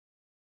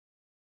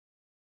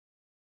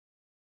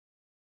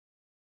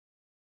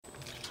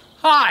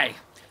Hi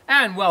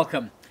and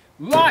welcome.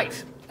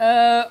 Right,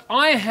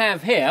 I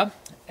have here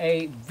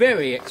a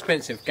very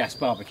expensive gas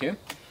barbecue.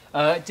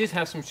 It did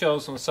have some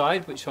shelves on the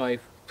side which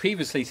I've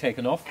previously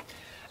taken off,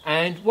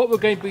 and what we're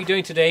going to be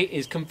doing today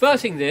is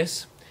converting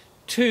this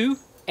to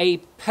a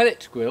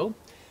pellet grill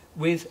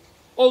with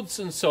odds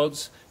and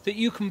sods that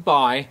you can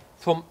buy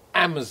from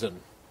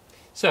Amazon.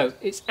 So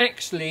it's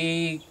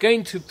actually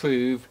going to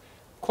prove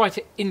quite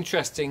an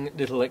interesting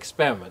little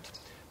experiment.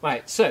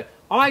 Right, so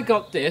I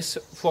got this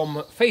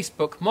from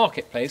Facebook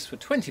Marketplace for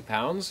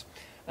 £20,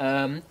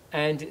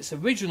 and its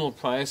original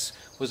price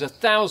was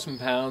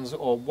 £1,000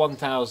 or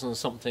 1,000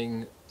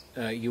 something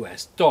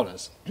US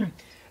dollars.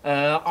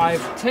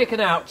 I've taken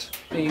out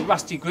the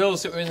rusty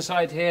grills that were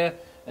inside here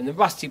and the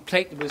rusty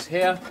plate that was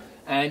here,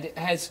 and it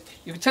has,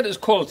 you can tell it was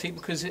quality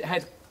because it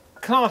had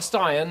cast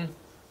iron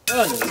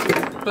burners,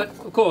 but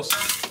of course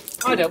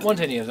I don't want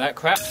any of that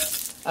crap.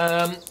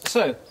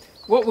 So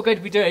what we're going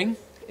to be doing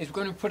is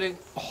we're going to put a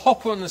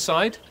hopper on the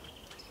side,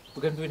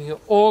 we're going to be putting an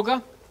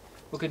auger,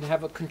 we're going to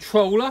have a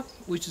controller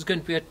which is going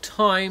to be a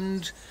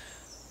timed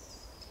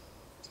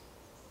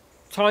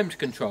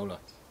controller.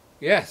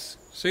 Yes,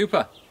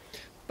 super.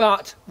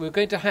 But we're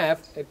going to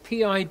have a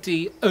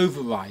PID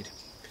override.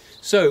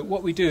 So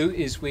what we do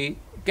is we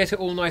get it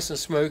all nice and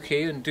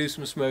smoky and do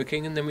some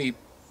smoking, and then we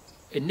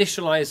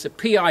initialize the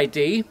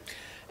PID,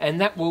 and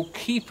that will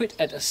keep it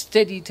at a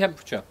steady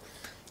temperature.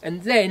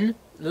 And then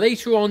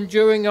later on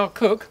during our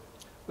cook,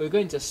 we're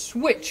going to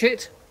switch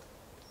it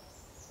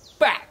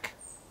back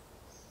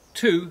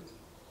to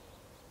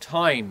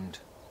timed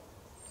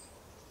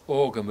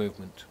auger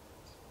movement.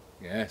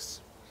 Yes,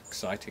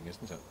 exciting,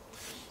 isn't it?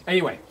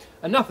 Anyway,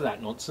 enough of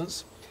that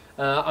nonsense.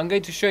 I'm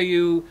going to show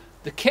you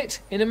the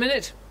kit in a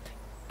minute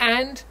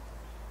and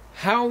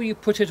how you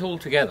put it all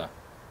together.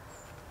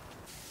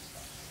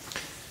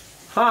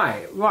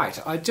 Hi, right,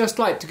 I'd just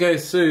like to go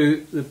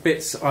through the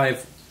bits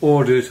I've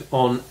ordered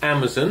on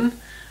Amazon.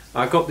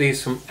 I got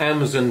these from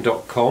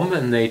Amazon.com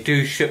and they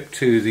do ship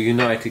to the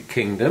United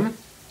Kingdom.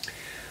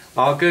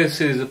 I'll go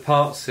through the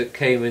parts that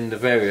came in the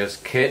various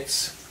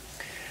kits.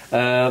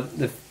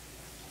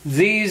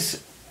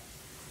 These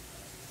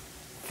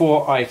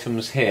 4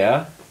 items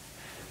here,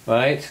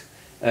 right,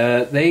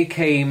 they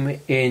came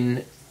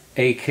in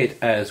a kit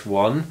as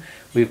one.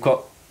 We've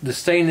got the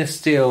stainless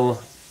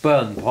steel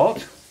burn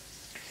pot.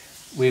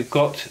 We've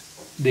got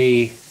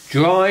the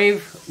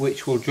drive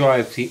which will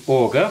drive the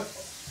auger.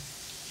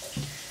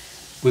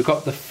 We've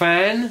got the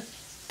fan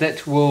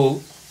that will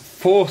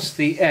force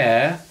the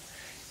air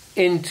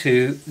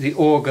into the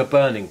auger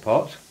burning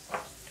pot,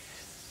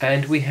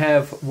 and we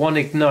have one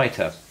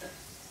igniter.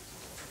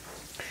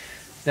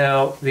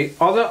 Now the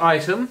other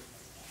item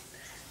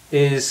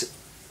is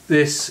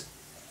this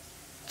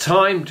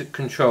timed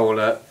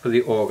controller for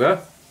the auger,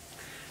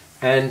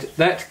 and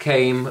that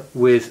came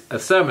with a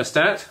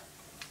thermostat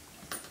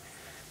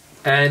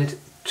and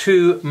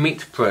 2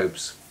 meat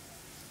probes.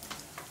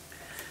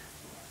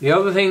 The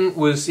other thing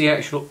was the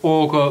actual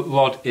auger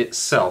rod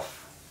itself.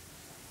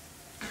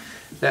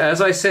 Now,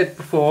 as I said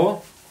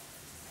before,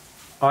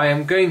 I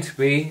am going to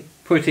be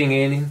putting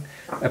in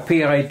a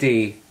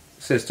PID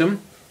system.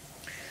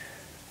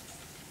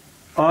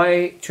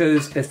 I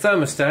chose a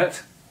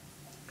thermostat.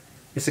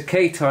 It's a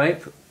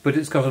K-type, but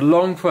it's got a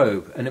long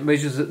probe and it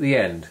measures at the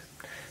end,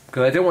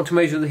 because I don't want to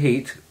measure the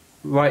heat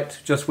right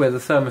just where the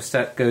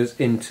thermostat goes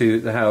into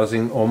the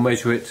housing, or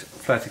measure it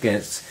flat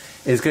against.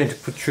 It's going to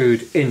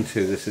protrude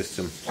into the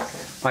system.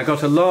 I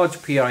got a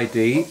large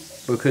PID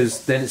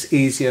because then it's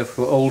easier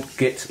for old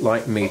git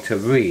like me to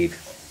read.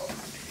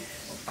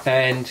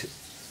 And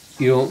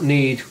you'll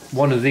need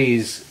one of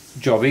these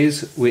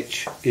jobbies,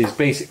 which is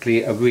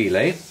basically a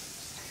relay.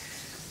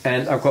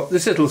 And I've got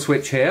this little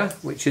switch here,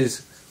 which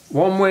is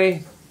one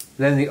way,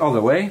 then the other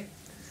way,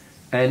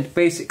 and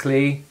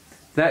basically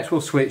that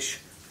will switch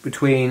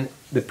between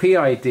the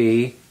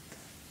PID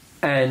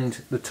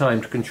and the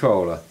timed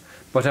controller,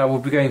 but I will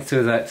be going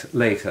through that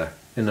later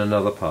in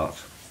another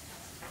part.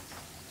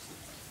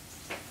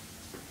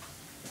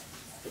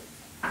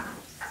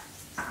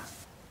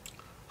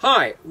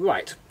 Hi,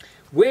 right,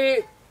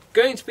 we're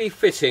going to be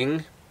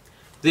fitting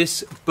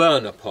this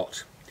burner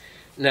pot.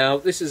 Now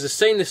this is a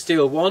stainless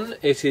steel one.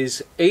 It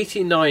is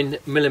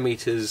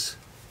 89mm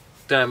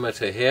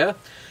diameter here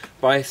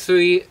by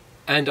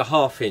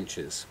 3.5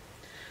 inches.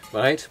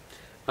 Right,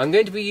 I'm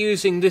going to be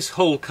using this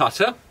hole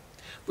cutter,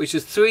 which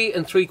is 3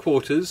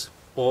 3/4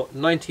 or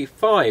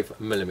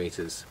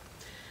 95mm.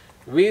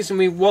 The reason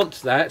we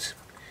want that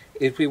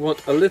is we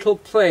want a little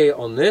play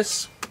on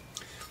this.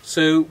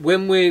 So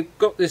when we've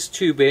got this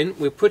tube in,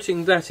 we're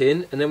putting that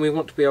in, and then we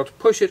want to be able to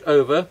push it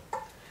over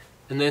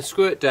and then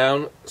screw it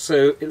down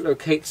so it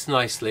locates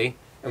nicely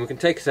and we can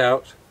take it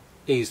out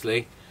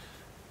easily.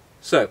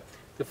 So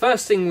the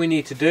first thing we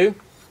need to do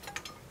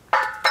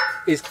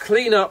is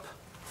clean up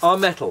our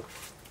metal.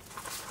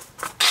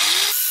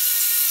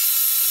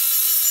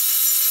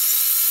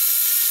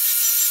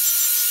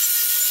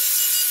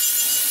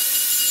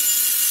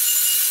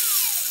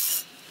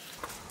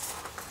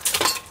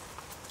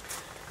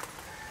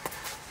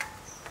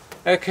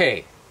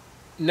 Okay,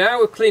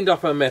 now we've cleaned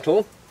up our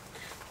metal,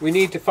 we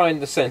need to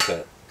find the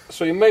centre.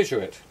 So we measure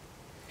it,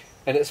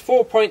 and it's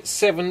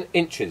 4.7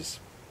 inches.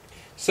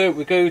 So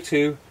we go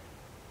to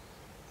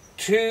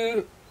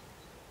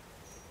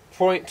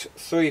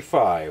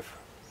 2.35.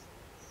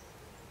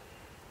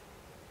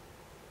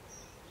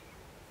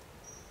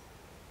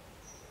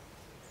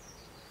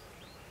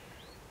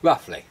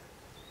 Roughly.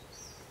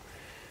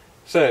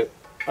 So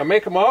I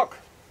make a mark,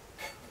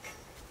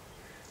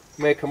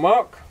 make a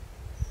mark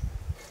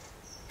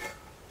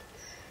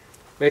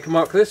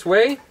this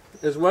way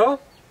as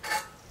well.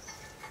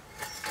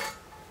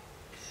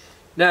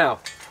 Now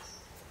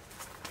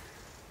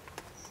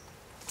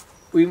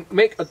we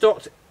make a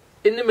dot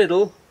in the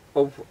middle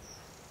of,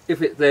 if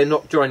they're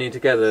not joining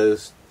together,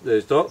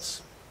 those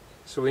dots,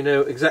 so we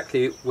know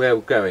exactly where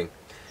we're going.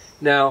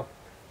 Now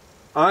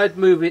I'd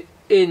move it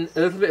in a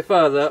little bit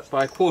further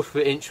by 1/4 of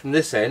an inch from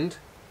this end,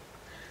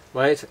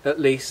 right, at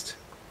least.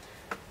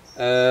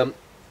 So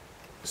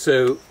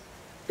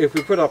if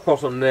we put our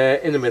pot on there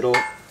in the middle,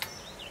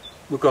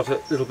 we've got a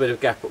little bit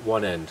of gap at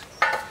one end.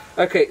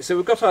 Okay, so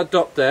we've got our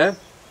dot there,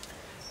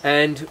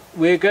 and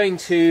we're going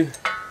to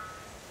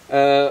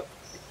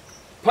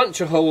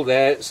punch a hole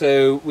there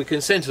so we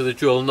can centre the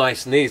drill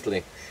nice and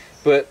easily.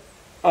 But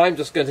I'm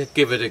just going to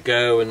give it a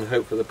go and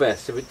hope for the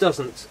best. If it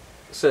doesn't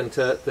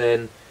centre,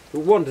 then if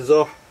it wanders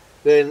off,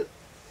 then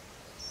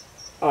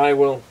I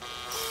will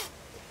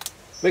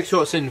make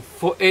sure it's in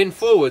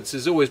forwards.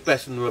 Is always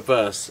better than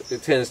reverse.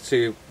 It tends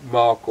to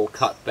mark or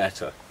cut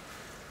better.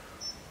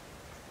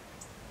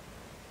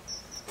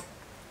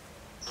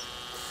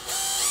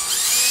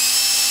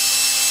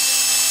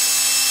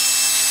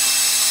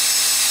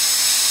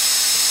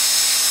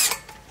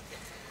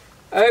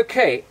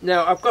 Okay,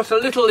 now I've got a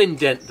little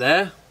indent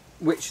there,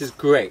 which is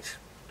great.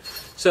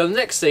 So the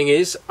next thing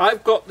is,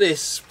 I've got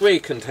this spray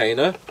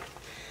container,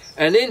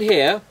 and in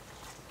here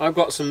I've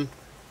got some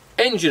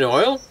engine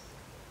oil,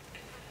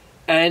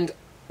 and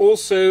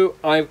also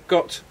I've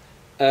got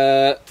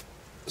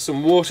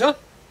some water,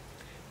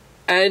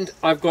 and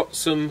I've got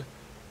some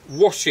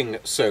washing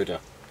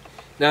soda.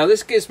 Now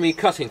this gives me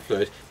cutting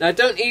fluid. Now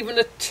don't even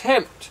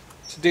attempt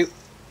to do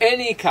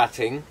any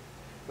cutting,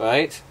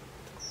 right,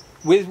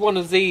 with one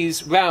of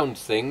these round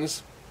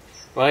things,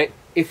 right,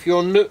 if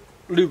you're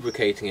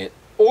lubricating it.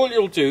 All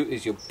you'll do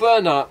is you'll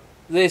burn up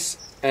this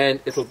and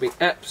it'll be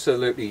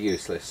absolutely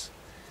useless.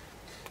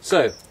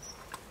 So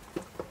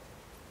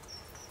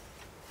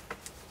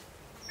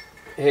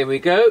here we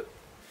go.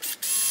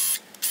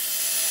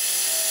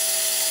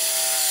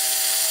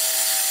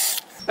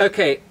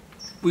 Okay,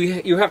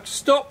 you have to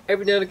stop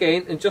every now and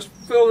again and just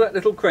fill that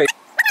little crate.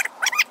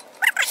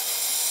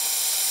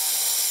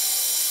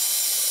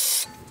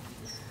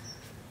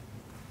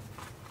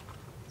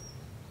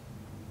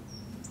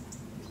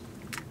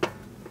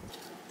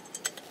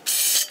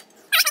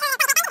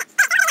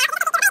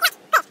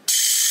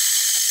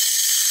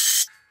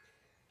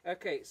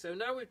 Okay, so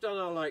now we've done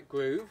our light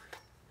groove,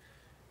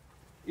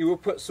 you will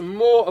put some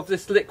more of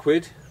this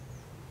liquid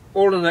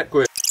all in that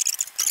groove.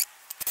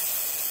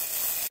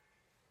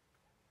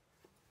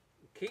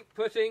 Keep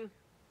putting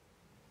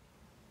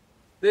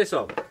this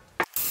on.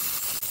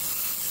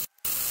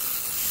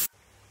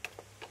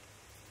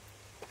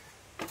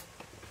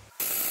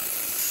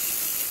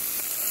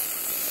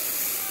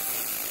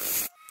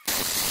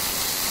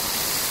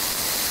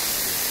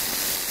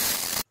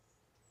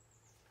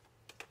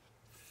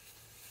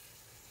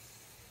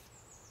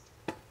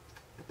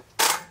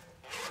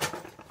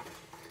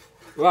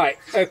 Right,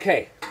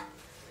 okay,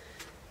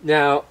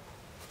 now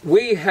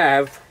we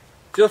have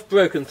just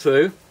broken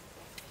through,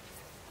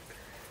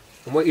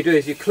 and what you do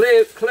is you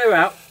clear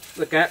out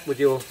the gap with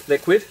your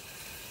liquid.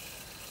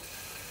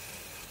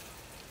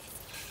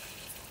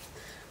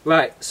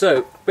 Right,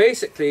 so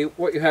basically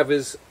what you have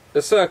is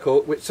a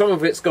circle which some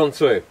of it's gone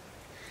through.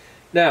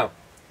 Now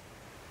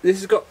this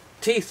has got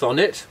teeth on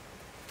it,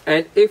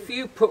 and if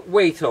you put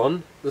weight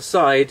on the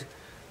side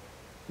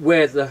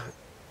where the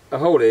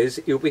hole is,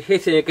 you'll be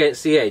hitting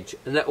against the edge,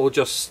 and that will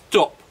just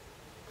stop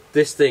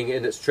this thing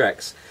in its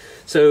tracks.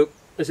 So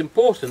it's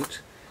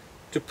important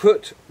to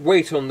put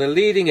weight on the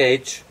leading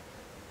edge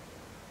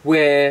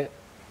where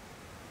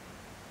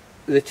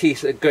the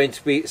teeth are going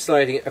to be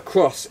sliding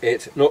across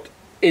it, not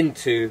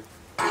into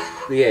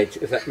the edge,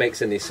 if that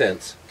makes any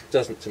sense. It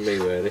doesn't to me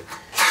really.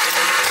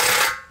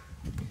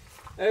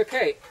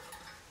 Okay,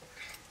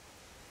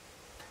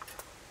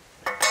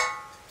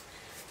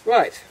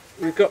 right,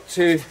 we've got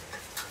to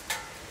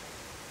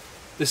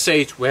the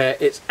stage where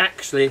it's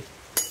actually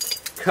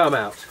come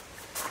out.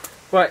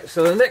 Right,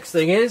 so the next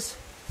thing is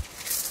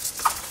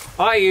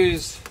I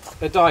use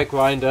a die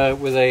grinder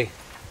with a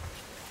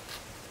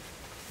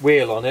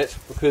wheel on it,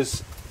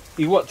 because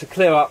you want to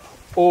clear up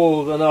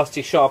all the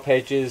nasty sharp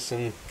edges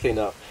and clean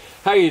up.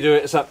 How you do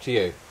it is up to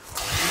you.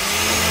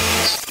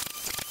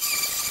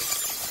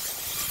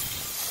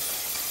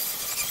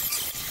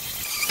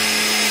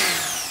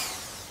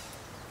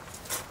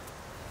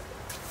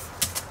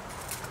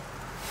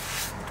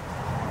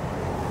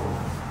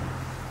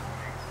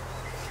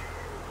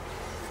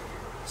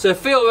 So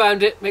feel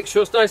around it, make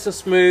sure it's nice and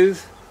smooth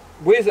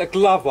with a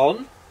glove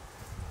on,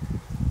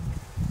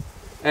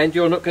 and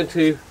you're not going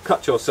to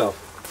cut yourself.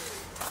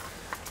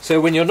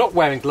 So when you're not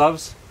wearing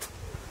gloves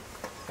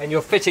and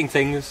you're fitting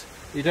things,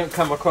 you don't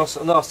come across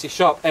a nasty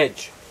sharp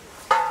edge.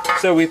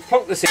 So we've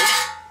plonked this in,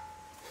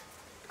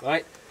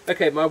 right?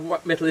 Okay, my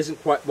metal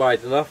isn't quite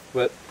wide enough,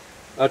 but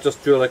I'll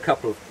just drill a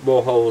couple of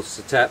more holes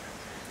to tap.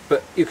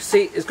 But you can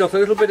see it's got a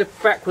little bit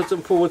of backwards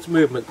and forwards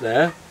movement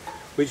there,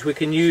 which we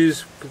can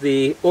use for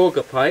the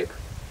auger pipe.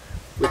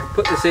 We can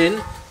put this in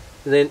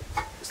and then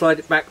slide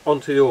it back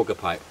onto the auger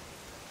pipe.